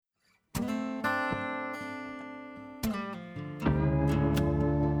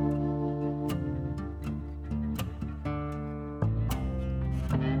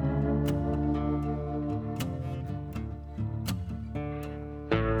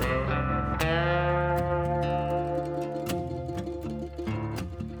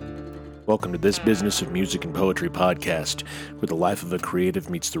Welcome to This Business of Music and Poetry podcast, where the life of a creative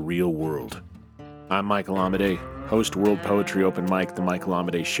meets the real world. I'm Michael Amedee, host World Poetry Open Mic, The Michael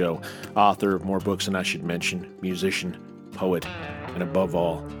Amedee Show, author of more books than I should mention, musician, poet, and above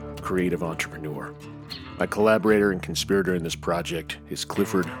all, creative entrepreneur. My collaborator and conspirator in this project is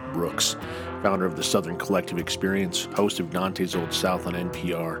Clifford Brooks, founder of the Southern Collective Experience, host of Dante's Old South on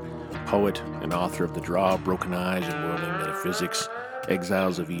NPR, poet and author of The Draw, Broken Eyes, and Whirling Metaphysics,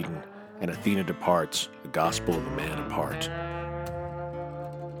 Exiles of Eden, and Athena Departs, the Gospel of a Man Apart.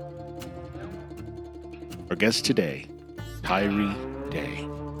 Our guest today, Tyree Day.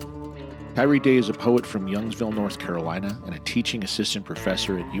 Tyree Day is a poet from Youngsville, North Carolina, and a teaching assistant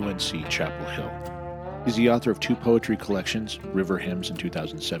professor at UNC Chapel Hill. He's the author of two poetry collections, River Hymns in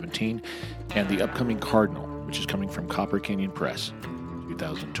 2017, and The Upcoming Cardinal, which is coming from Copper Canyon Press in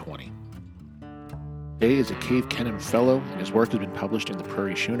 2020. Day is a Cave Kennan Fellow, and his work has been published in the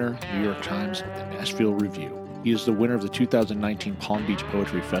Prairie Schooner, New York Times, and the Nashville Review. He is the winner of the 2019 Palm Beach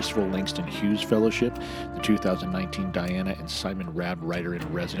Poetry Festival Langston Hughes Fellowship, the 2019 Diana and Simon Rabb Writer in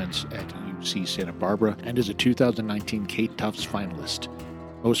Residence at UC Santa Barbara, and is a 2019 Kate Tufts finalist.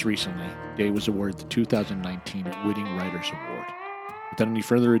 Most recently, Day was awarded the 2019 Whitting Writers Award. Without any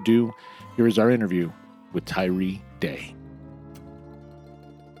further ado, here is our interview with Tyree Day.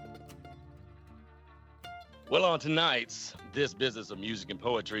 Well, on tonight's This Business of Music and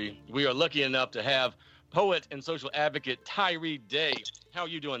Poetry, we are lucky enough to have poet and social advocate Tyree Day. How are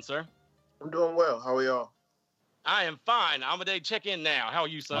you doing, sir? I'm doing well. How are y'all? I am fine. Amedee, check in now. How are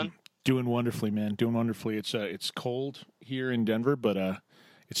you, son? I'm doing wonderfully, man. Doing wonderfully. It's cold here in Denver, but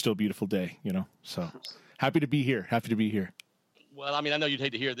it's still a beautiful day, you know. So happy to be here. Well, I mean, I know you'd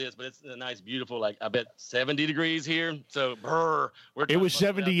hate to hear this, but it's a nice, beautiful, like, I bet 70 degrees here. So, it was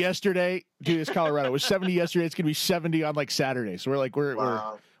 70 yesterday. Dude, it's Colorado. It was 70 yesterday. It's going to be 70 on, like, Saturday. So we're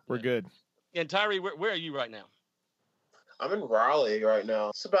good. And Tyree, where are you right now? I'm in Raleigh right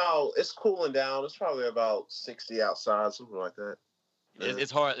now. It's cooling down. It's probably about 60 outside, something like that. Yeah.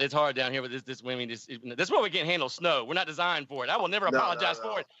 It's hard down here, but this is why we can't handle snow. We're not designed for it. I will never apologize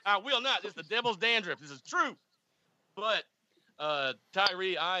for it. I will not. It's the devil's dandruff. This is true. But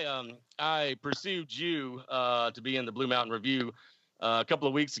Tyree, I pursued you to be in the Blue Mountain Review a couple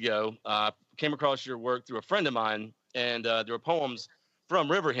of weeks ago. Came across your work through a friend of mine, and there were poems from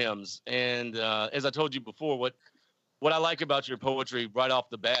River Hymns. And as I told you before, what I like about your poetry right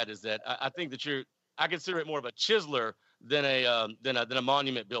off the bat is that I think that I consider it more of a chiseler than a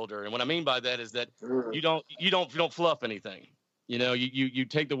monument builder. And what I mean by that is that you don't fluff anything. You know, you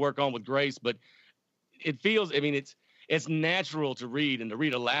take the work on with grace, but it feels, I mean, it's natural to read, and to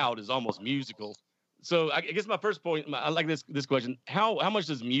read aloud is almost musical. So I guess my first point, I like this question. How much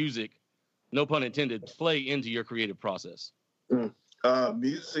does music, no pun intended, play into your creative process?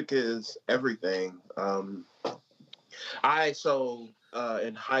 Music is everything. In high school,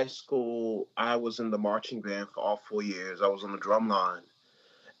 I was in the marching band for all 4 years. I was on the drum line.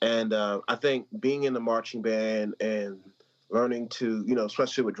 And I think being in the marching band and learning to,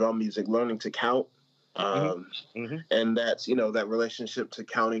 especially with drum music, learning to count, and that's, that relationship to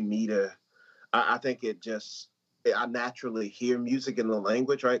counting meter, I think I naturally hear music in the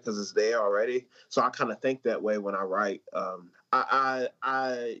language, right? Because it's there already. So I kind of think that way when I write. I'm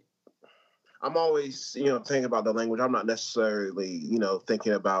always, thinking about the language. I'm not necessarily,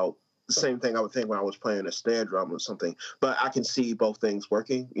 thinking about the same thing I would think when I was playing a snare drum or something. But I can see both things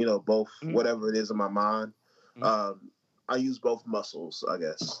working, both whatever it is in my mind. I use both muscles, I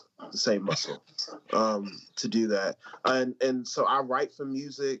guess, the same muscle, to do that. And so I write for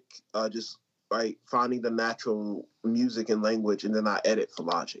music, finding the natural music and language, and then I edit for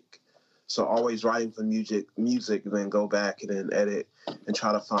logic. So always writing for music, and then go back and then edit and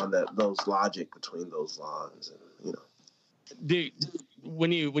try to find those logic between those lines. And,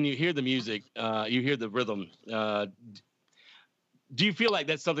 when you hear the music, you hear the rhythm. Do you feel like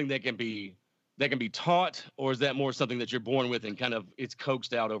that's something that can be taught, or is that more something that you're born with and kind of it's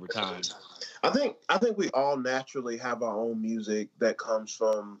coaxed out over time? I think we all naturally have our own music that comes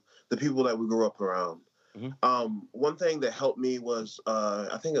from the people that we grew up around. One thing that helped me was,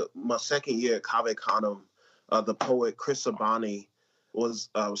 I think my second year at Cave Canem, the poet Chris Abani was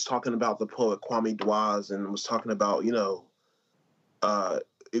talking about the poet Kwame Dwaz, and was talking about,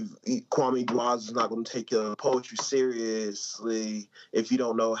 if Kwame Dwaz is not going to take your poetry seriously if you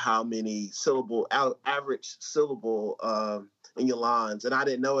don't know how many average syllable in your lines. And I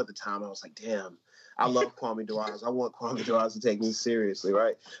didn't know at the time. I was like, damn, I love Kwame Dwaz. I want Kwame Dwaz to take me seriously,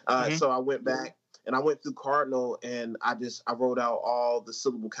 right? So I went back And I went through Cardinal and I wrote out all the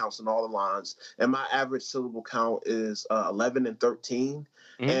syllable counts and all the lines. And my average syllable count is 11 and 13.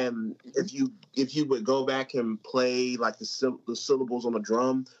 Mm-hmm. And if you would go back and play like the syllables on the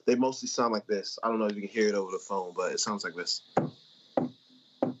drum, they mostly sound like this. I don't know if you can hear it over the phone, but it sounds like this.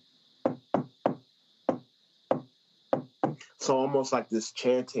 So almost like this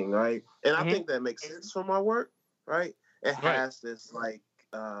chanting, right? And I think that makes sense for my work, right? It has this like,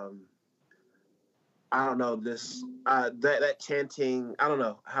 I don't know, this that chanting. I don't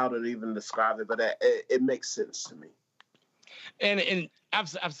know how to even describe it, but it makes sense to me. And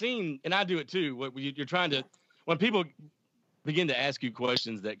I've seen, and I do it too. What you're trying to, when people begin to ask you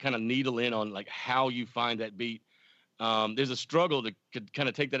questions that kind of needle in on like how you find that beat, there's a struggle to kind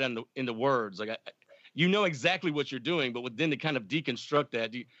of take that into words. Like you know exactly what you're doing, but then to kind of deconstruct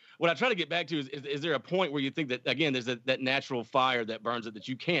that, what I try to get back to is there a point where you think that, again, there's that natural fire that burns it that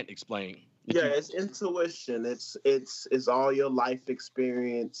you can't explain? It's intuition. It's all your life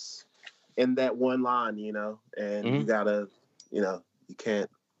experience in that one line, you know, and you gotta, you know, you can't.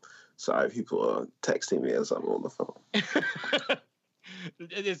 Sorry, people are texting me as I'm on the phone.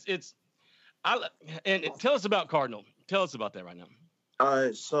 And tell us about Cardinal. Tell us about that right now.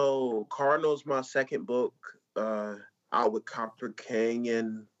 So Cardinal's my second book, out with Copper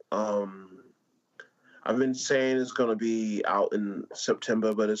Canyon. I've been saying it's going to be out in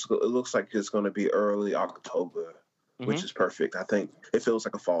September, but it looks like it's going to be early October, which is perfect. I think it feels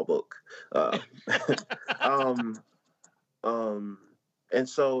like a fall book. And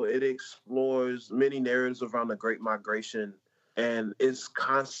so it explores many narratives around the Great Migration, and it's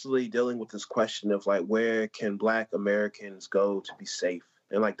constantly dealing with this question of like, where can Black Americans go to be safe?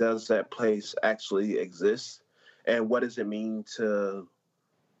 And like, does that place actually exist? And what does it mean to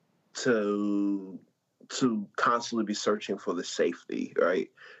constantly be searching for the safety, right?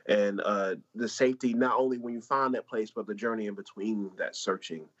 And the safety, not only when you find that place, but the journey in between that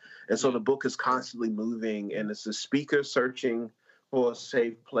searching. And so the book is constantly moving, and it's the speaker searching for a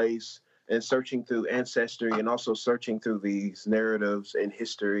safe place and searching through ancestry and also searching through these narratives and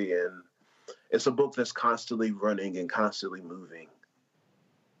history. And it's a book that's constantly running and constantly moving.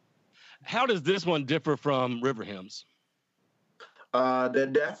 How does this one differ from River Hymns? They're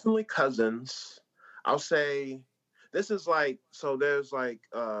definitely cousins. I'll say this is like, so there's like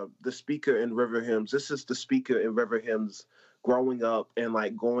the speaker in River Hymns. This is the speaker in River Hymns growing up and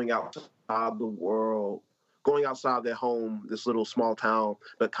like going outside the world, going outside their home, this little small town,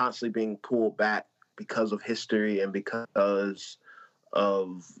 but constantly being pulled back because of history and because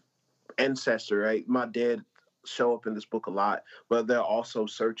of ancestry, right? My dad show up in this book a lot, but they're also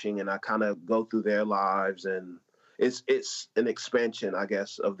searching, and I kind of go through their lives, and it's an expansion, I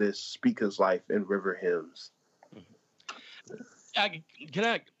guess, of this speaker's life in River Hymns.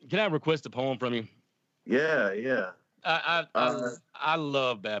 Can I request a poem from you? Yeah. I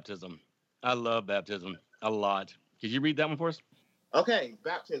love baptism. I love baptism a lot. Could you read that one for us? Okay,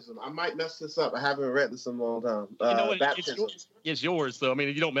 baptism. I might mess this up. I haven't read this in a long time. You know what? Baptism. It's yours. So I mean,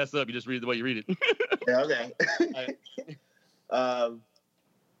 if you don't mess up, you just read it the way you read it. Yeah, okay.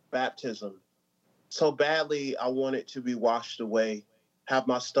 Baptism. So badly I wanted to be washed away, have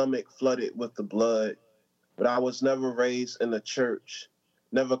my stomach flooded with the blood, but I was never raised in the church,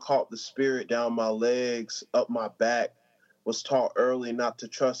 never caught the spirit down my legs, up my back, was taught early not to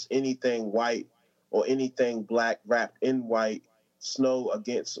trust anything white or anything black wrapped in white, snow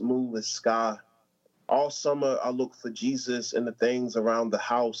against moonless sky. All summer I looked for Jesus in the things around the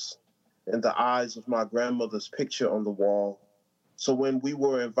house, in the eyes of my grandmother's picture on the wall. So when we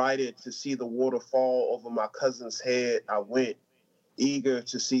were invited to see the water fall over my cousin's head, I went, eager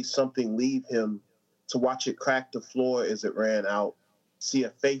to see something leave him, to watch it crack the floor as it ran out, see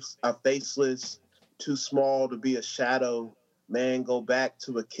a faceless, too small to be a shadow, man go back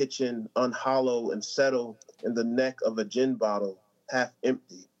to a kitchen, unhollow and settle in the neck of a gin bottle, half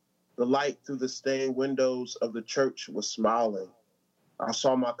empty. The light through the stained windows of the church was smiling. I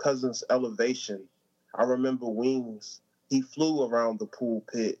saw my cousin's elevation. I remember wings. He flew around the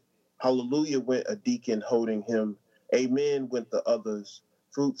pulpit. Hallelujah went a deacon holding him. Amen went the others.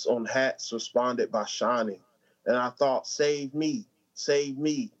 Fruits on hats responded by shining. And I thought, save me,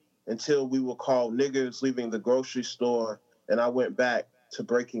 until we were called niggers leaving the grocery store, and I went back to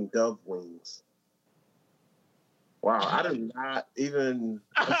breaking dove wings. Wow, I do not even...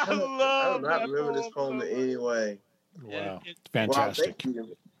 I do not remember this poem in any way. Wow, fantastic. Wow, thank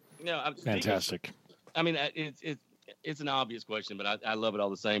you. No, Fantastic. I mean, it's an obvious question, but I love it all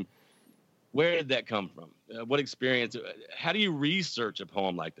the same. Where did that come from? What experience? How do you research a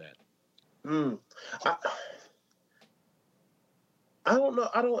poem like that? I don't know.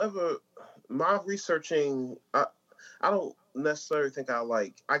 I don't ever my researching, I don't necessarily think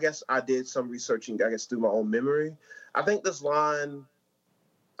I guess I did some researching, I guess, through my own memory. I think this line,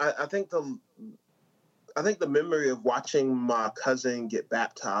 I think the memory of watching my cousin get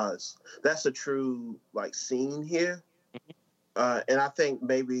baptized, that's a true like scene here. And I think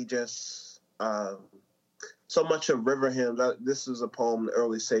maybe just so much of River Hymns, this is a poem in the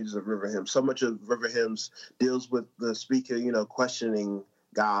early stages of River Hymns. So much of River Hymns deals with the speaker, questioning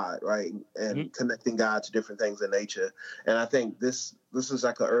God, right? And connecting God to different things in nature. And I think this is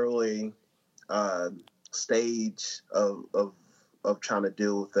like an early stage of trying to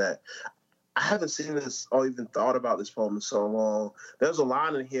deal with that. I haven't seen this or even thought about this poem in so long. There's a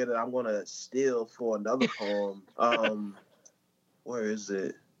line in here that I'm going to steal for another poem. Where is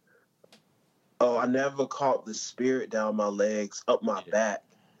it? Oh, I never caught the spirit down my legs, up my back.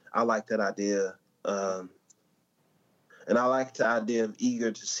 I like that idea. And I like the idea of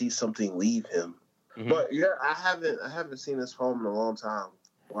eager to see something leave him. But yeah, I haven't seen this poem in a long time.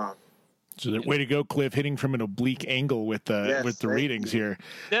 Wow. So way to go, Cliff, hitting from an oblique angle with the readings here.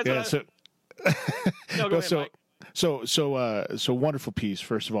 So wonderful piece,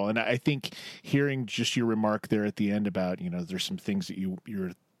 first of all. And I think hearing just your remark there at the end about, there's some things that you're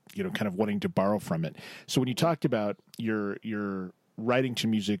kind of wanting to borrow from it. So when you talked about your writing to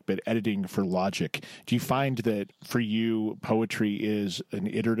music but editing for logic, do you find that for you poetry is an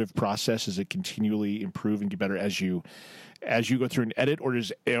iterative process? Is it continually improve and get better as you go through and edit, or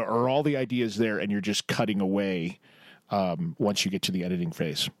are all the ideas there and you're just cutting away once you get to the editing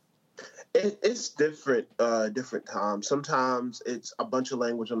phase? It's different times. Sometimes it's a bunch of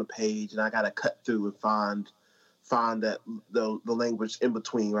language on the page and I got to cut through and find that the language in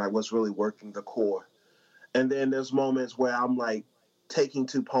between, right, what's really working the core. And then there's moments where I'm like taking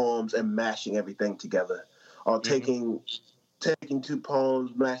two poems and mashing everything together, or taking two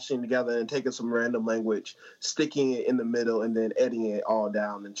poems, mashing together, and taking some random language, sticking it in the middle, and then editing it all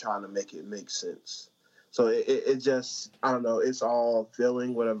down and trying to make it make sense. So it just, I don't know, it's all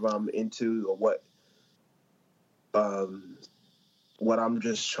feeling whatever I'm into or what I'm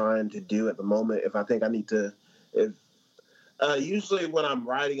just trying to do at the moment. If I think I need to, usually when I'm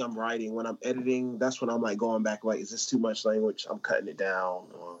writing. When I'm editing, that's when I'm like going back, like, is this too much language? I'm cutting it down,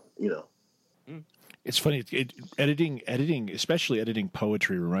 or. It's funny. Editing, especially editing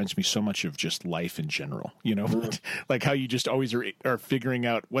poetry, reminds me so much of just life in general. Like how you just always are figuring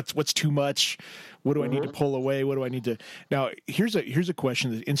out what's too much. What do I need to pull away? What do I need to? Now, here's a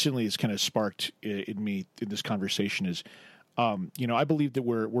question that instantly is kind of sparked in me in this conversation is, I believe that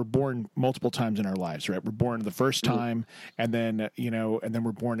we're born multiple times in our lives, right? We're born the first time, and then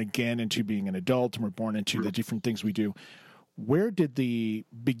we're born again into being an adult, and we're born into the different things we do. Where did the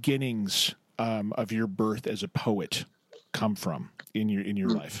beginnings of your birth as a poet come from in your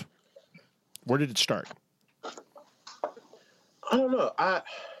life? Where did it start? I don't know.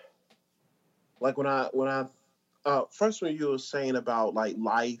 First when you were saying about like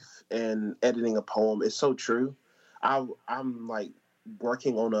life and editing a poem, it's so true. I'm like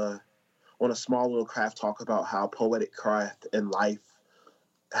working on a small little craft talk about how poetic craft and life,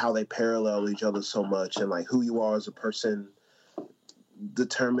 how they parallel each other so much, and like who you are as a person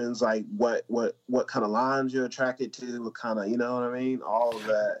determines like what kind of lines you're attracted to, what kind of, you know what I mean, all of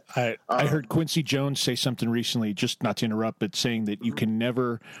that. I heard Quincy Jones say something recently, just not to interrupt, but saying that you can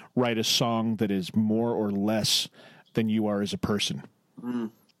never write a song that is more or less than you are as a person.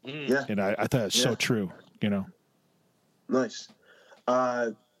 Yeah, and I thought it's so true. Nice.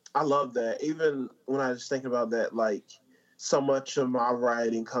 I love that. Even when I was thinking about that, like so much of my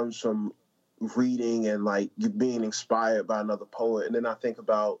writing comes from reading and like being inspired by another poet. And then I think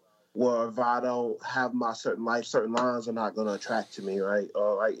about, well, if I don't have my certain lines are not going to attract to me, right?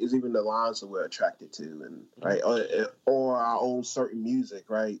 Or like it's even the lines that we're attracted to, and right, or our own certain music,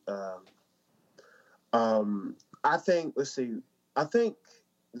 right? I think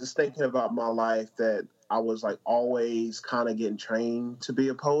just thinking about my life that I was like always kind of getting trained to be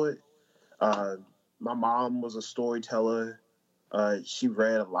a poet. My mom was a storyteller. She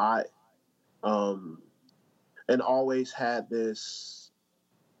read a lot. And always had this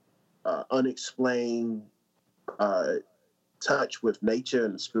unexplained touch with nature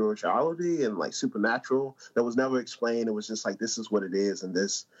and spirituality and like supernatural that was never explained. It was just like, this is what it is, and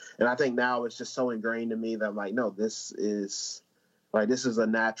I think now it's just so ingrained in me that I'm like, no, this is a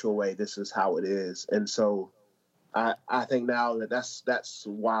natural way. This is how it is. And so I think now that's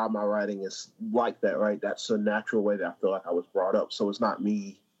why my writing is like that, right? That's a natural way that I feel like I was brought up. So it's not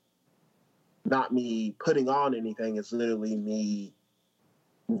me putting on anything. It's literally me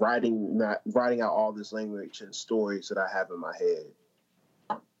writing out all this language and stories that I have in my head.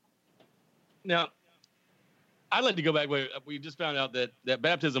 Now, I'd like to go back where we just found out that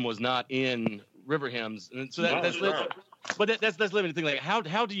baptism was not in river hymns, and so that's that's limited thing. Like, how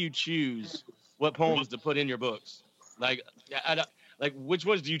do you choose what poems to put in your books? Like, like which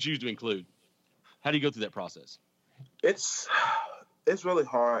ones do you choose to include? How do you go through that process? It's really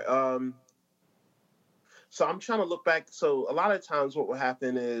hard. So I'm trying to look back. So a lot of times, what will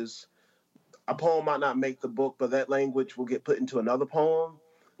happen is a poem might not make the book, but that language will get put into another poem.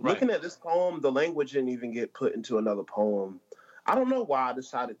 Right. Looking at this poem, the language didn't even get put into another poem. I don't know why I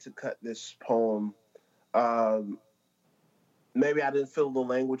decided to cut this poem. Maybe I didn't feel the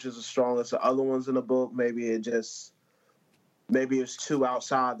language is as strong as the other ones in the book. Maybe it's too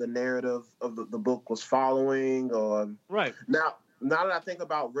outside the narrative of the book was following. Or right now that I think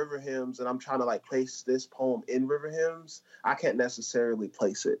about river hymns and I'm trying to like place this poem in river hymns, I can't necessarily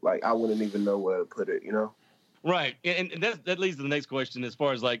place it. Like I wouldn't even know where to put it. You know. Right, and that leads to the next question as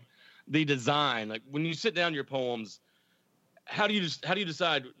far as like the design. Like when you sit down your poems, how do you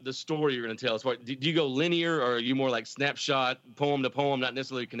decide the story you're going to tell? As far, do you go linear, or are you more like snapshot, poem to poem, not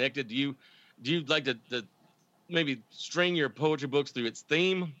necessarily connected? Do you like to maybe string your poetry books through its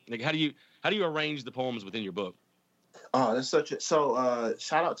theme? Like how do you arrange the poems within your book? Oh, that's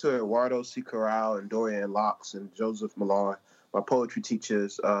shout out to Eduardo C. Corral and Dorian Locks and Joseph Millar, my poetry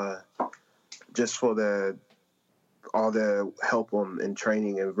teachers, just for all their help in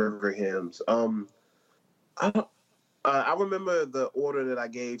training and river hymns. I remember the order that I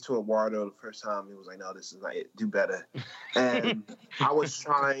gave to Eduardo the first time. He was like, "No, this is not it. Do better." And I was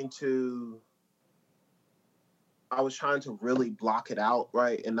trying to really block it out,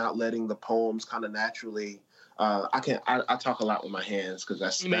 right, and not letting the poems kind of naturally. I talk a lot with my hands because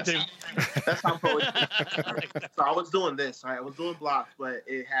that's how poetry. So I was doing this, right? I was doing blocks, but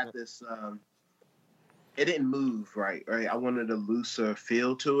it had this. It didn't move right. I wanted a looser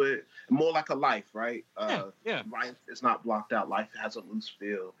feel to it, more like a life, right? Yeah. Life is not blocked out. Life has a loose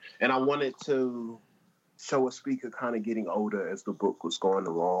feel, and I wanted to show a speaker kind of getting older as the book was going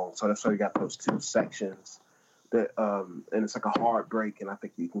along. So that's why you got those two sections that, and it's like a hard break, and I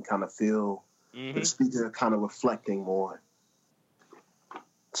think you can kind of feel the speaker kind of reflecting more.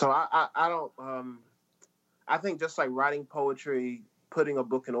 So I don't. I think just like writing poetry, putting a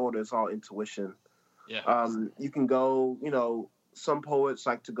book in order is all intuition. Yeah. You can go, some poets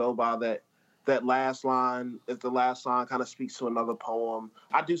like to go by that last line. If the last line kind of speaks to another poem,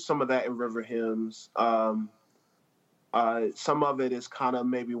 I do some of that in river hymns. Some of it is kind of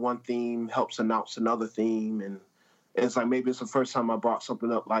maybe one theme helps announce another theme. And it's like, maybe it's the first time I brought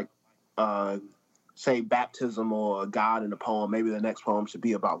something up like, say baptism or God in a poem. Maybe the next poem should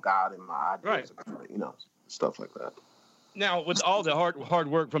be about God and my ideas, right. Stuff like that. Now, with all the hard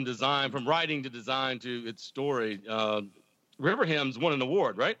work from writing to design to its story, River Hymns won an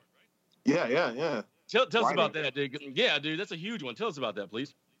award, right? Yeah. Tell us about that, dude. Yeah, dude, that's a huge one. Tell us about that,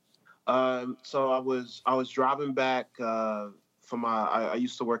 please. So I was driving back from I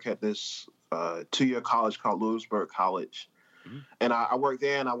used to work at this 2-year college called Lewisburg College, and I worked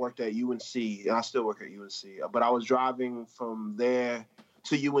there, and I worked at UNC, and I still work at UNC. But I was driving from there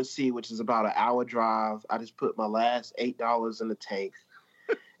to UNC, which is about an hour drive. I just put my last $8 in the tank,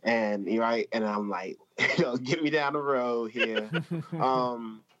 and and I'm like, get me down the road here.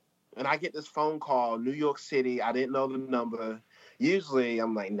 And I get this phone call, New York City. I didn't know the number. Usually,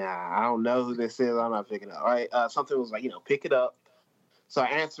 I'm like, nah, I don't know who this is. I'm not picking up. All right, something was like, pick it up. So I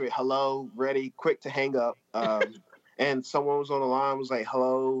answer it, hello, ready, quick to hang up. And someone was on the line, was like,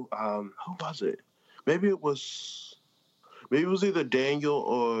 hello. Who was it? Maybe it was either Daniel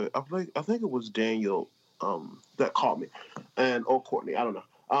or I think it was Daniel that called me, or Courtney. I don't know.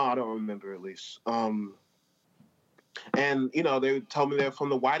 I don't remember at least. And they told me they're from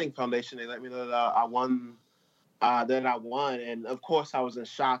the Whiting Foundation. They let me know that I won. And of course I was in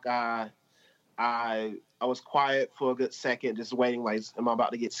shock. I was quiet for a good second, just waiting. Like, am I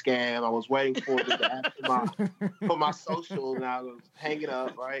about to get scammed? I was waiting for them to ask for my social, and I was hanging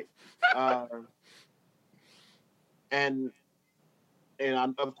up, right? And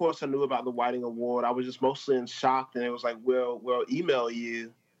of course I knew about the Whiting Award. I was just mostly in shock, and it was like, we'll email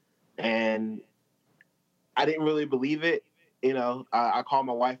you, and I didn't really believe it. I called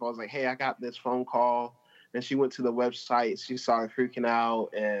my wife. I was like, hey, I got this phone call, and she went to the website. She started freaking out,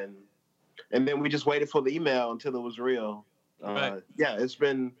 and then we just waited for the email until it was real. Right. Yeah, it's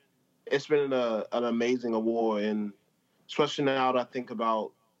been an amazing award, and especially now that I think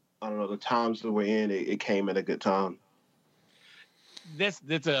about, I don't know, the times that we're in, it came at a good time. That's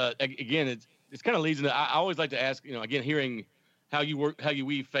again, it's kind of leads into. I always like to ask, again, hearing how you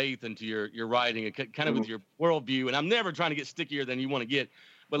weave faith into your writing, and kind of with your worldview. And I'm never trying to get stickier than you want to get,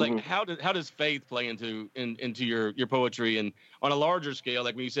 But like, how does faith play into your poetry? And on a larger scale,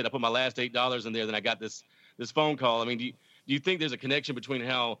 like when you said, I put my last $8 in there, then I got this phone call. I mean, do you think there's a connection between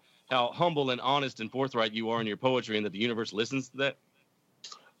how humble and honest and forthright you are in your poetry, and that the universe listens to that?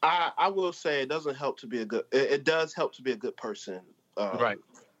 I will say it doesn't help to be a good. It does help to be a good person, right?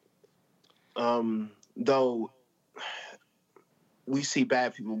 Though we see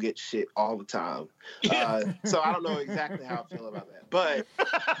bad people get shit all the time, so I don't know exactly how I feel about that. But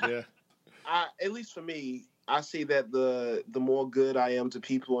yeah, at least for me, I see that the more good I am to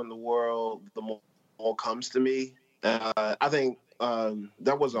people in the world, the more comes to me. I think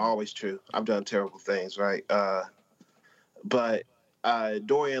that wasn't always true. I've done terrible things, right? But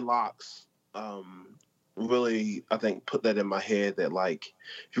Dorian Locks really, I think, put that in my head that, like,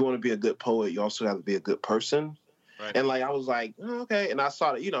 if you want to be a good poet, you also have to be a good person. Right. And, like, I was like, oh, okay. And I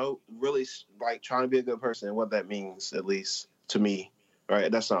started, really, like, trying to be a good person and what that means, at least to me,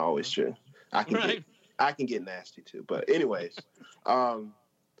 right? That's not always true. I can get nasty, too. But anyways, but I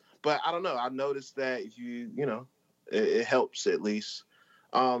don't know. I noticed that if it helps at least.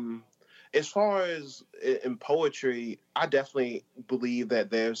 As far as in poetry, I definitely believe that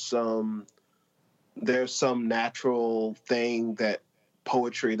there's some natural thing that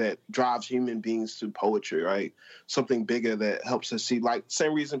poetry that drives human beings to poetry, right? Something bigger that helps us see, like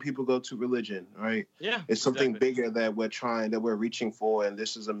same reason people go to religion, right? Yeah. It's something bigger that we're reaching for, and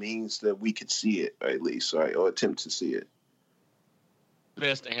this is a means that we could see it, or at least, right? Or attempt to see it.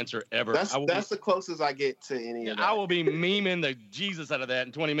 Best answer ever. That's the closest I get to any of that. I will be memeing the Jesus out of that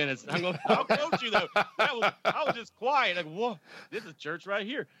in 20 minutes. I'll coach you though. I was just quiet. Like, whoa, this is church right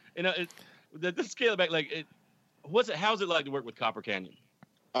here. This scale it back. Like, how's it like to work with Copper Canyon?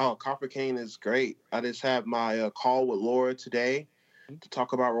 Oh, Copper Canyon is great. I just had my call with Laura today to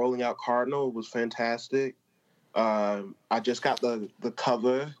talk about Rolling Out Cardinal. It was fantastic. I just got the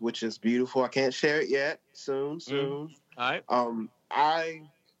cover, which is beautiful. I can't share it yet. Soon. All right. I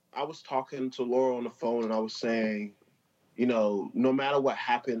was talking to Laura on the phone, and I was saying, no matter what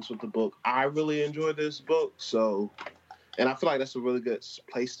happens with the book, I really enjoy this book. So, and I feel like that's a really good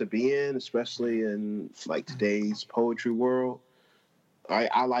place to be in, especially in like today's poetry world.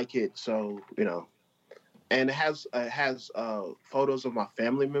 I like it. So, and it has photos of my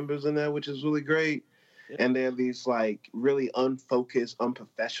family members in there, which is really great. Yeah. And there are these like really unfocused,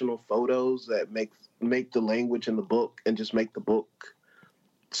 unprofessional photos that make the language in the book and just make the book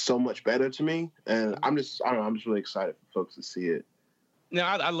so much better to me. And I'm just really excited for folks to see it. Now,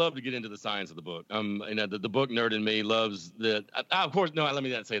 I love to get into the science of the book. The book nerd in me loves of course, no, let me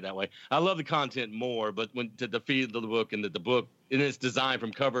not say it that way. I love the content more, but when to the feel of the book and the book and its design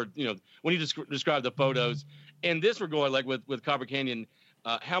from cover, when you describe the photos, in this regard, like with Copper Canyon,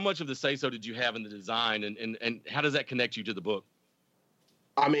 how much of the say-so did you have in the design, and how does that connect you to the book?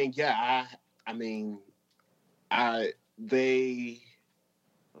 I mean, yeah, I'm trying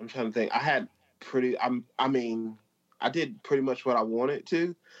to think. I did pretty much what I wanted to.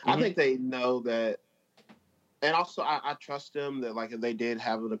 Mm-hmm. I think they know that, and also I trust them that, like, if they did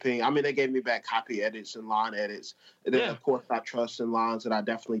have an opinion, I mean, they gave me back copy edits and line edits. And then, of course, I trust in lines that I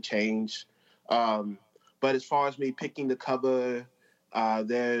definitely changed. But as far as me picking the cover,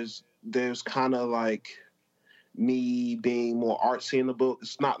 there's kind of like me being more artsy in the book.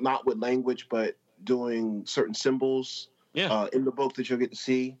 It's not with language, but doing certain symbols in the book that you'll get to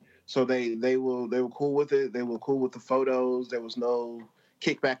see. So they were cool with it. They were cool with the photos. There was no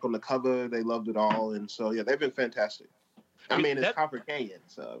kickback on the cover. They loved it all, and so they've been fantastic. I mean, it's Copper Canyon,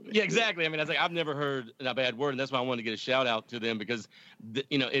 so yeah, exactly. I mean, I've never heard a bad word, and that's why I wanted to get a shout out to them because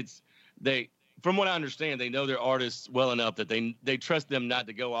from what I understand, they know their artists well enough that they trust them not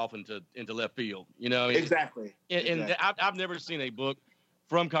to go off into left field. Exactly. And I've never seen a book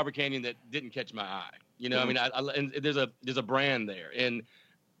from Copper Canyon that didn't catch my eye. I mean, and there's a brand there, and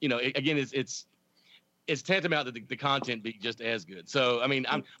again, it's tantamount that the content be just as good. So, I mean,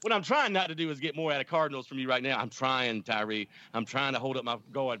 what I'm trying not to do is get more out of Cardinals from you right now. I'm trying, Tyree. I'm trying to hold up my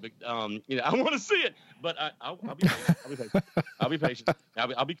guard, but I want to see it. But I'll be patient. I'll be patient.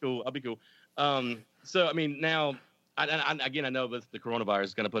 I'll be cool. So, I mean, now, I know with the coronavirus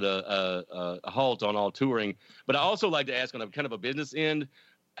is going to put a halt on all touring, but I also like to ask on a kind of a business end,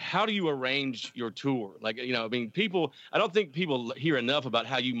 how do you arrange your tour? Like, I don't think people hear enough about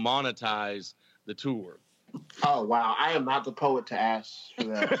how you monetize the tour. Oh, wow. I am not the poet to ask for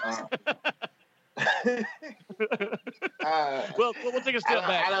that. Well, we'll take a step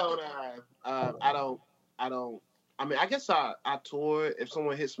back. I mean, I guess I tour. If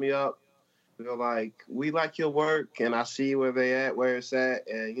someone hits me up, they're like, we like your work, and I see where it's at,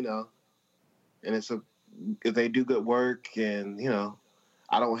 and, and if they do good work, and,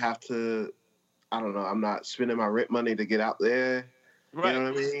 I don't have to. I don't know. I'm not spending my rent money to get out there. Right. You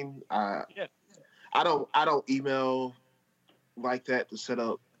know what I mean? Yeah. I don't email like that to set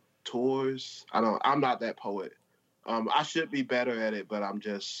up tours. I'm not that poet. I should be better at it, but I'm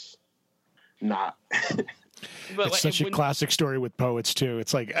just not. But it's such a classic story with poets too.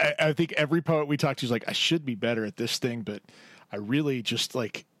 It's like I think every poet we talk to is like, I should be better at this thing, but I really just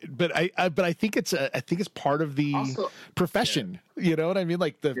like. But I think it's part of the profession. Yeah. You know what I mean?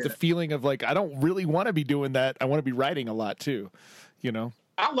 Like the feeling of like, I don't really want to be doing that. I want to be writing a lot too. You know.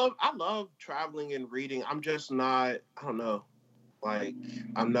 I love traveling and reading. I'm just not. I don't know. Like,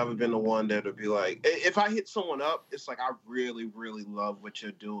 I've never been the one that would be like, if I hit someone up, it's like, I really, really love what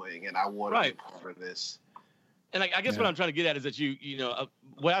you're doing, and I want to be part of this. And I guess what I'm trying to get at is that you know,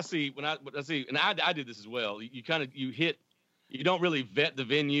 what I see, and I did this as well. You don't really vet the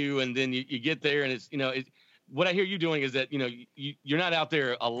venue, and then you get there, and it's, you know, what I hear you doing is that, you know, you're not out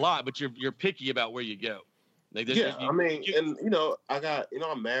there a lot, but you're picky about where you go. Like, I mean, and, you know,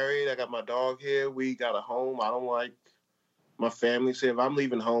 I'm married. I got my dog here. We got a home. I don't like my family. Say, if I'm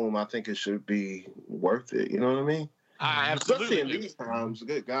leaving home, I think it should be worth it. You know what I mean? Absolutely. Especially in these times.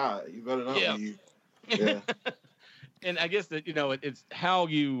 Good God, you better not leave. Yeah. And I guess that, you know, it's how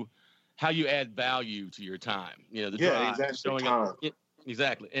you add value to your time. You know, the drive, exactly. Showing up.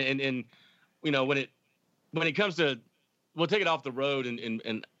 Exactly. And you know, when it comes to, we'll take it off the road, and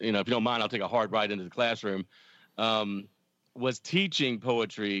you know, if you don't mind, I'll take a hard ride into the classroom. Was teaching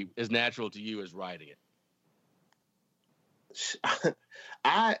poetry as natural to you as writing it?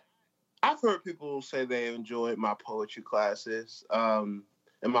 I've heard people say they enjoyed my poetry classes and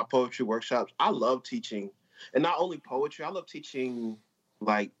my poetry workshops. I love teaching, and not only poetry. I love teaching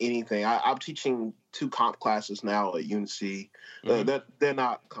like anything. I'm teaching 2 comp classes now at UNC. Mm-hmm. They're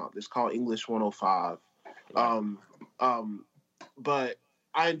not comp. It's called English 105. Right. But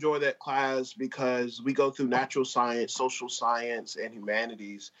I enjoy that class because we go through natural science, social science, and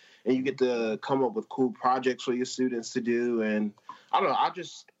humanities, and you get to come up with cool projects for your students to do. And I don't know,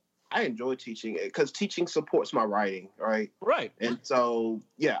 I enjoy teaching it because teaching supports my writing, right? Right. And so,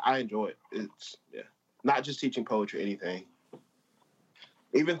 yeah, I enjoy it. It's not just teaching poetry, anything.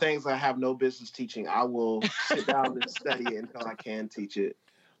 Even things I have no business teaching, I will sit down and study it until I can teach it.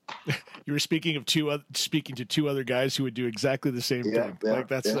 You were speaking to 2 other guys who would do exactly the same thing. Yeah, like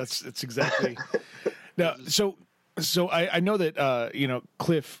that's exactly. Now, so I know that you know,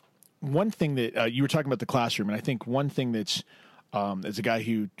 Cliff. One thing that you were talking about the classroom, and I think one thing that's as a guy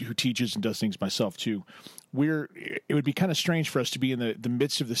who teaches and does things myself too, it would be kind of strange for us to be in the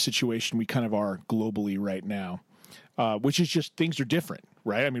midst of the situation we kind of are globally right now, which is just things are different,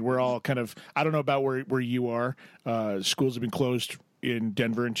 right? I mean, we're all kind of, I don't know about where you are. Schools have been closed in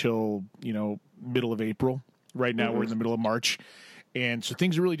Denver until, you know, middle of April. Right now we're in the middle of March, and so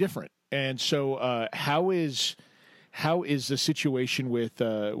things are really different. And so how is the situation with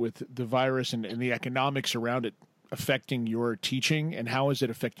the virus and the economics around it affecting your teaching, and how is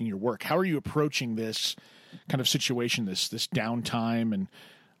it affecting your work? How are you approaching this kind of situation, this downtime? And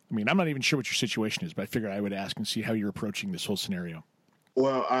I mean, I'm not even sure what your situation is, but I figured I would ask and see how you're approaching this whole scenario.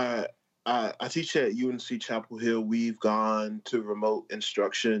 Well, I teach at UNC Chapel Hill. We've gone to remote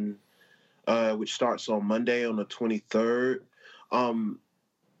instruction, which starts on Monday on the 23rd.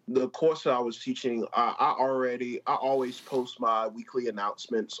 The course that I was teaching, I always post my weekly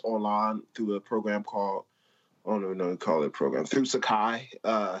announcements online through a program called, I don't even know what to call it, program, through Sakai.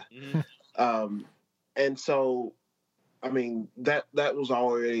 And so, I mean, that was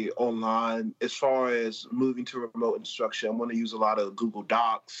already online. As far as moving to remote instruction, I'm going to use a lot of Google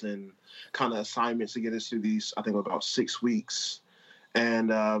Docs and kind of assignments to get us through these, I think, about 6 weeks. And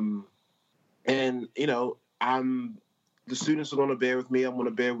you know, the students are going to bear with me. I'm going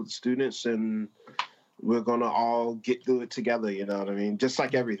to bear with the students, and we're going to all get through it together. You know what I mean? Just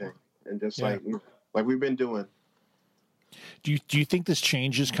like everything, and just like we've been doing. Do you think this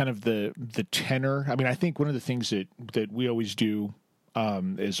changes kind of the tenor? I mean, I think one of the things that we always do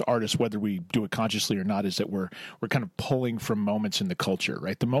as artists, whether we do it consciously or not, is that we're kind of pulling from moments in the culture,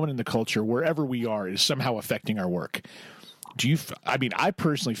 right? The moment in the culture, wherever we are, is somehow affecting our work. I mean, I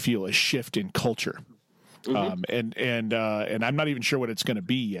personally feel a shift in culture. Mm-hmm. And I'm not even sure what it's going to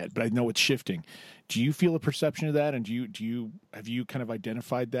be yet, but I know it's shifting. Do you feel a perception of that? And have you kind of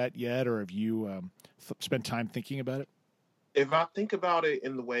identified that yet, or have you spent time thinking about it? If I think about it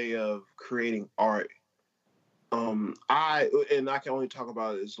in the way of creating art, I can only talk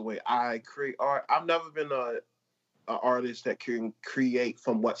about it as the way I create art. I've never been an artist that can create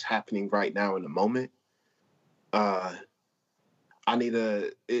from what's happening right now in the moment. I need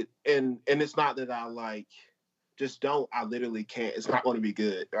and it's not that I just don't, I literally can't. It's not going to be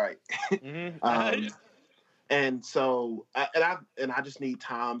good, right? Mm-hmm. And so, I just need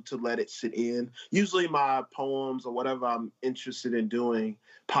time to let it sit in. Usually, my poems or whatever I'm interested in doing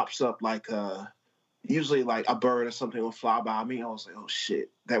pops up like usually like a bird or something will fly by me. I was like, oh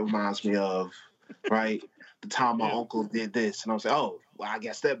shit, that reminds me of right the time my uncle did this, and I was like, oh, well, I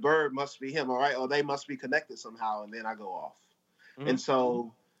guess that bird must be him, all right, or they must be connected somehow, and then I go off. Mm-hmm. And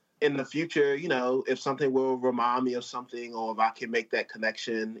so, in the future, you know, if something will remind me of something, or if I can make that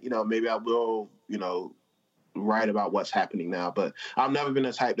connection, you know, maybe I will, you know, write about what's happening now. But I've never been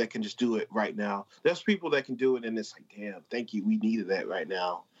the type that can just do it right now. There's people that can do it, and it's like, damn, thank you, we needed that right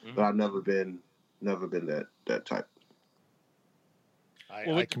now. Mm-hmm. But I've never been that type.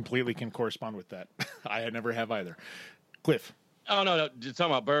 I completely can correspond with that. I never have either. Cliff. Oh, no. Just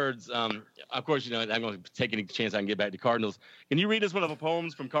talking about birds. Of course, you know, I'm going to take any chance I can get back to Cardinals. Can you read us one of the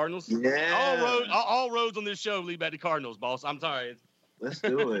poems from Cardinals? Yeah. All roads on this show lead back to Cardinals, boss. I'm sorry. Let's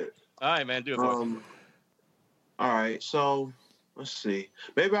do it. All right, man. Do it for us. All right. So let's see.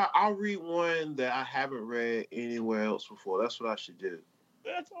 Maybe I'll read one that I haven't read anywhere else before. That's what I should do.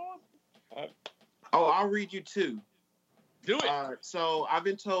 That's awesome. All right. Oh, I'll read you two. Do it. So I've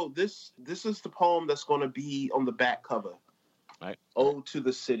been told this is the poem that's going to be on the back cover. Right. Ode to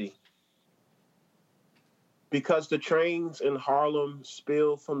the City. Because the trains in Harlem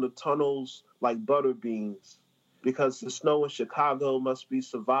spill from the tunnels like butter beans. Because the snow in Chicago must be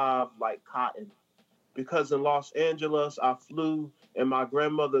survived like cotton. Because in Los Angeles I flew in my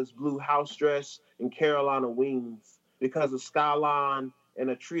grandmother's blue house dress and Carolina wings. Because a skyline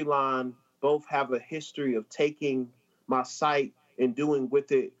and a tree line both have a history of taking my sight and doing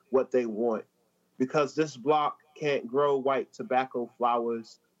with it what they want. Because this block can't grow white tobacco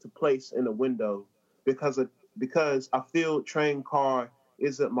flowers to place in a window. Because a field train car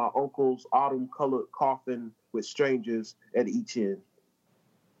isn't my uncle's autumn-colored coffin with strangers at each end.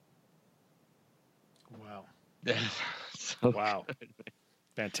 Wow. Wow. Good.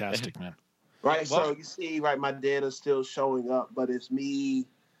 Fantastic, man. Right, so you see, right, my dad is still showing up, but it's me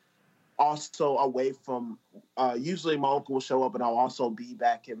also away from, usually my uncle will show up and I'll also be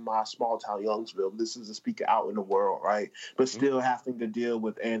back in my small town, Youngsville. This is a speaker out in the world, right? But still having to deal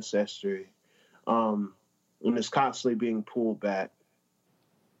with ancestry. And it's constantly being pulled back.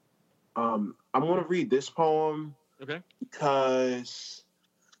 I'm going to read this poem. Okay. Because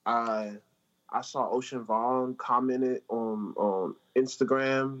I saw Ocean Vuong commented on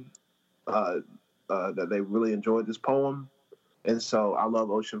Instagram that they really enjoyed this poem. And so I love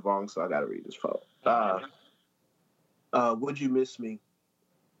Ocean Vuong, so I got to read this poem. Would you miss me?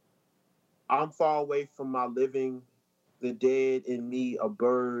 I'm far away from my living. The dead in me are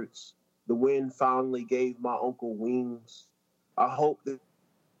birds. The wind finally gave my uncle wings. I hope that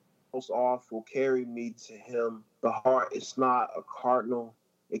off will carry me to him. The heart is not a cardinal.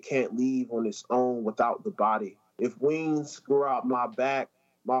 It can't leave on its own without the body. If wings grew out my back,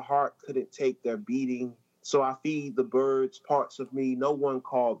 my heart couldn't take their beating. So I feed the birds parts of me no one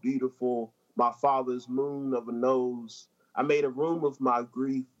called beautiful, my father's moon of a nose. I made a room of my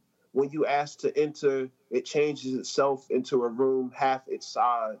grief. When you ask to enter, it changes itself into a room half its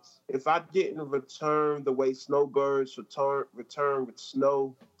size. If I didn't return the way snowbirds return with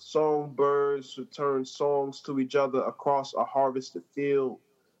snow, songbirds return songs to each other across a harvested field,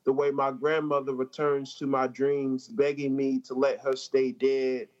 the way my grandmother returns to my dreams, begging me to let her stay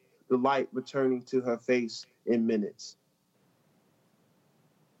dead, the light returning to her face in minutes.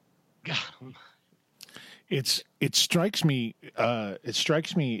 God. It strikes me.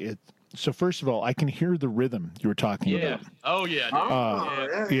 So first of all, I can hear the rhythm you were talking about. Oh yeah.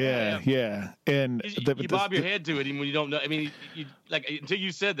 Yeah. And you bob your head to it even when you don't know. I mean, you like until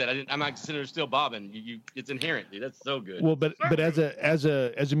you said that, I'm not considered still bobbing. It's inherent, dude. That's so good. Well, but as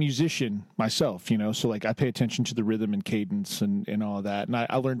a musician myself, you know, so like I pay attention to the rhythm and cadence and all of that, and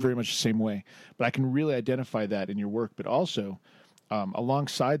I learned very much the same way. But I can really identify that in your work. But also,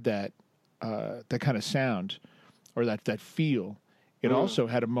 alongside that, that kind of sound or that feel. It also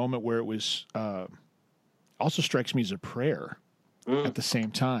had a moment where it was also strikes me as a prayer at the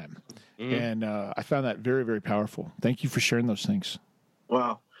same time. And I found that very, very powerful. Thank you for sharing those things.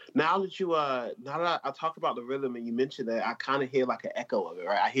 Wow. Now that I talk about the rhythm and you mentioned that, I kind of hear like an echo of it,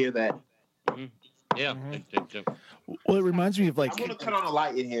 right? I hear that. Yeah. Well, it reminds me of like... I'm going to turn on a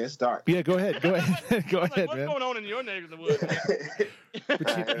light in here. It's dark. Yeah, go ahead. Go ahead, what's man. What's going on in your neck of the woods?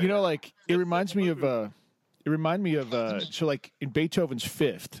 But you know, like, it reminds me of... so like in Beethoven's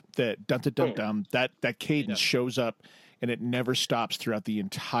Fifth, that dun dun dun dun, that cadence shows up, and it never stops throughout the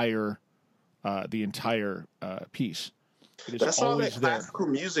entire piece. It is That's all that always there. classical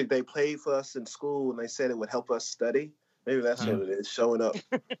music they played for us in school, and they said it would help us study. Maybe that's what it is, showing up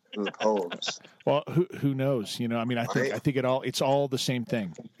in the poems. Well, who knows? You know, I mean, I think it's all the same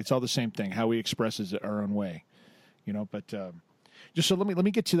thing. It's all the same thing. How we express is our own way. You know, but just so let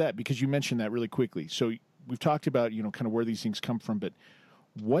me get to that, because you mentioned that really quickly. So we've talked about, you know, kind of where these things come from, but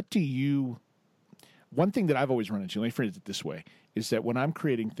one thing that I've always run into, let me phrase it this way, is that when I'm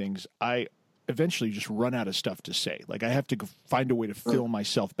creating things, I eventually just run out of stuff to say. Like I have to find a way to fill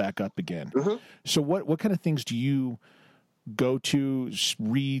myself back up again. Mm-hmm. So what kind of things do you go to,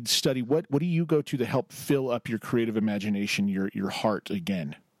 read, study? What do you go to help fill up your creative imagination, your heart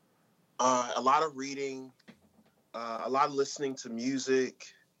again? A lot of reading, a lot of listening to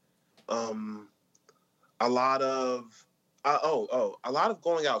music, a lot of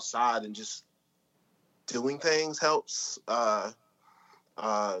going outside and just doing things helps. I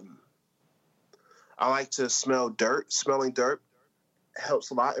like to smell dirt. Smelling dirt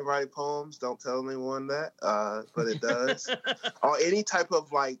helps a lot in writing poems. Don't tell anyone that, but it does. Or any type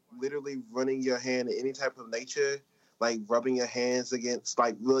of, like, literally running your hand in any type of nature, like rubbing your hands against,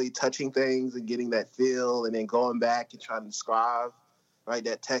 like, really touching things and getting that feel, and then going back and trying to describe, right?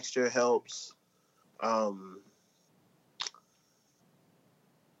 That texture helps. And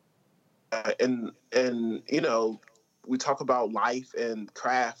you know, we talk about life and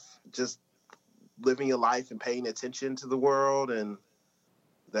craft, just living your life and paying attention to the world, and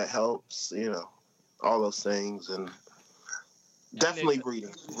that helps, you know, all those things. And definitely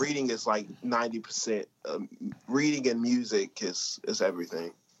reading is like 90%. Reading and music is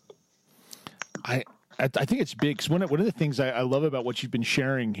everything. I think it's big, because one of the things I love about what you've been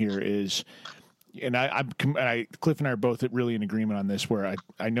sharing here is, and Cliff and I are both really in agreement on this, where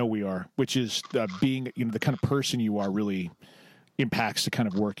I know we are, which is being, you know, the kind of person you are really impacts the kind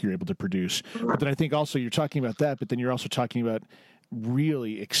of work you're able to produce. But then I think also you're talking about that, but then you're also talking about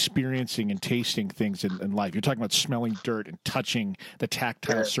really experiencing and tasting things in life. You're talking about smelling dirt and touching the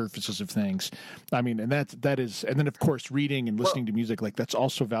tactile surfaces of things. I mean, and that is, and then of course reading and listening to music, like that's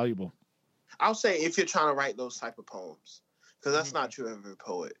also valuable. I'll say, if you're trying to write those type of poems, because that's not true of every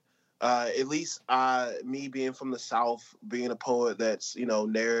poet. At least me being from the South, being a poet that's, you know,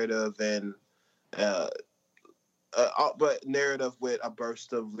 narrative and but narrative with a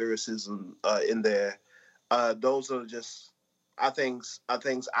burst of lyricism in there. Those are just things I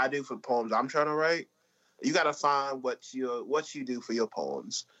do for poems I'm trying to write. You got to find what you do for your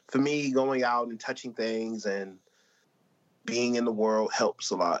poems. For me, going out and touching things and being in the world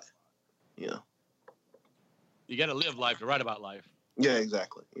helps a lot. You know, you got to live life to write about life. Yeah,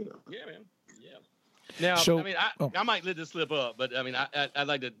 exactly. You know. Yeah, man. Yeah. Now, so, I mean, I might let this slip up, but I mean, I'd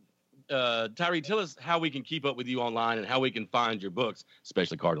like to. Tyree, tell us how we can keep up with you online and how we can find your books,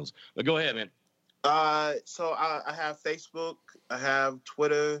 especially Cardinals. But go ahead, man. So I have Facebook, I have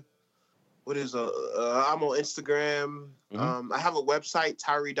Twitter. I'm on Instagram. Mm-hmm. I have a website,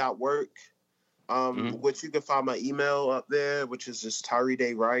 Tyree.work, which you can find my email up there, which is just Tyree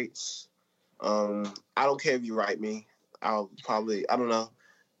Day Writes. I don't care if you write me. I'll probably, I don't know.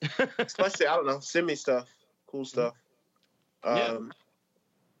 Especially, I don't know, send me stuff, cool stuff. Yeah,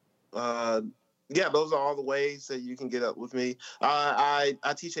 those are all the ways that you can get up with me. I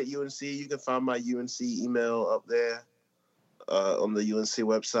teach at UNC. You can find my UNC email up there on the UNC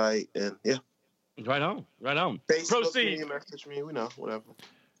website. And yeah. Right on. Facebook, proceed. Message me, whatever.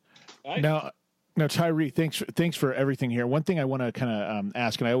 Right. Now, Tyree, thanks for everything here. One thing I want to kind of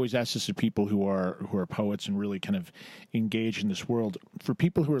ask, and I always ask this to people who are poets and really kind of engaged in this world. For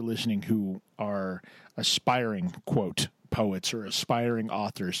people who are listening who are aspiring, quote, poets or aspiring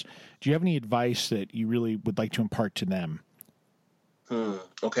authors, do you have any advice that you really would like to impart to them?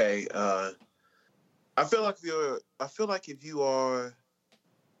 Okay. I feel like if you are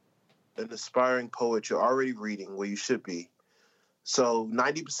an aspiring poet, you're already reading where you should be. So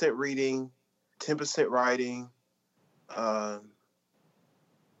 90% reading, 10% writing.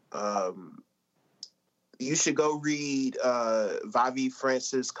 You should go read Vivi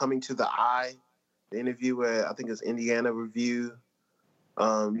Francis' Coming to the Eye, the interview at, I think it's Indiana Review.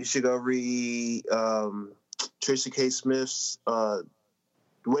 You should go read Tracy K. Smith's Duende,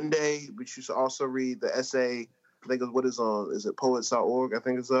 but you should also read the essay, I think is it poets.org? I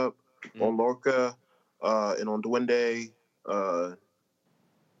think it's up on Lorca and on Duende.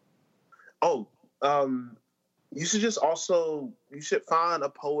 You should find a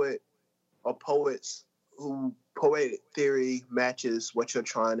poet or poets who poetic theory matches what you're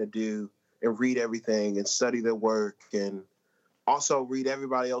trying to do, and read everything and study their work, and also read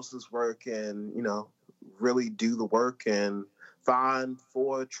everybody else's work, and, you know, really do the work, and find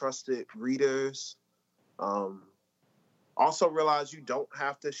 4 trusted readers. Also realize you don't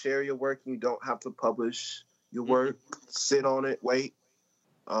have to share your work. You don't have to publish your work. Sit on it, wait.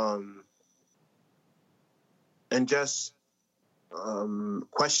 And just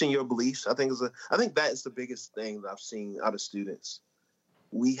question your beliefs. I think that is the biggest thing that I've seen out of students.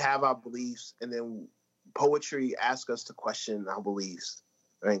 We have our beliefs, and then poetry asks us to question our beliefs,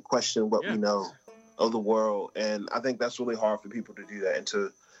 right? Question what we know of the world. And I think that's really hard for people to do that and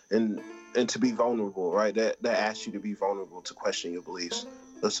to be vulnerable, right? That asks you to be vulnerable, to question your beliefs.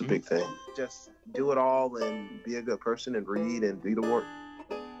 That's a big thing. Just do it all and be a good person and read and do the work.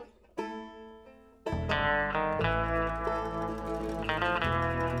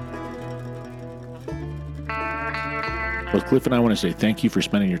 Well, Cliff and I want to say thank you for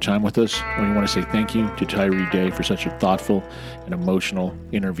spending your time with us. And we want to say thank you to Tyree Day for such a thoughtful and emotional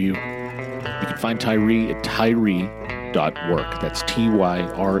interview. You can find Tyree at tyree.work. That's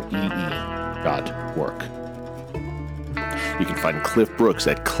TYREE.work. You can find Cliff Brooks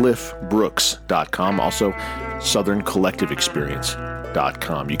at cliffbrooks.com. Also,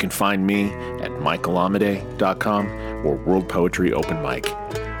 southerncollectiveexperience.com. You can find me at michaelamade.com or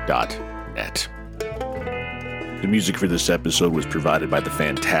worldpoetryopenmic.net. The music for this episode was provided by the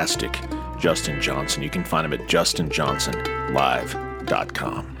fantastic Justin Johnson. You can find him at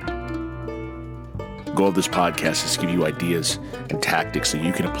justinjohnsonlive.com. The goal of this podcast is to give you ideas and tactics that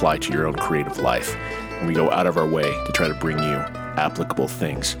you can apply to your own creative life. And we go out of our way to try to bring you applicable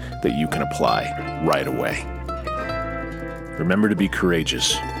things that you can apply right away. Remember to be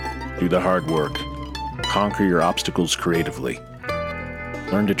courageous. Do the hard work. Conquer your obstacles creatively.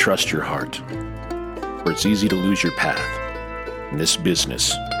 Learn to trust your heart, for it's easy to lose your path in this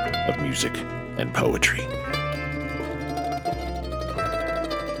business of music and poetry.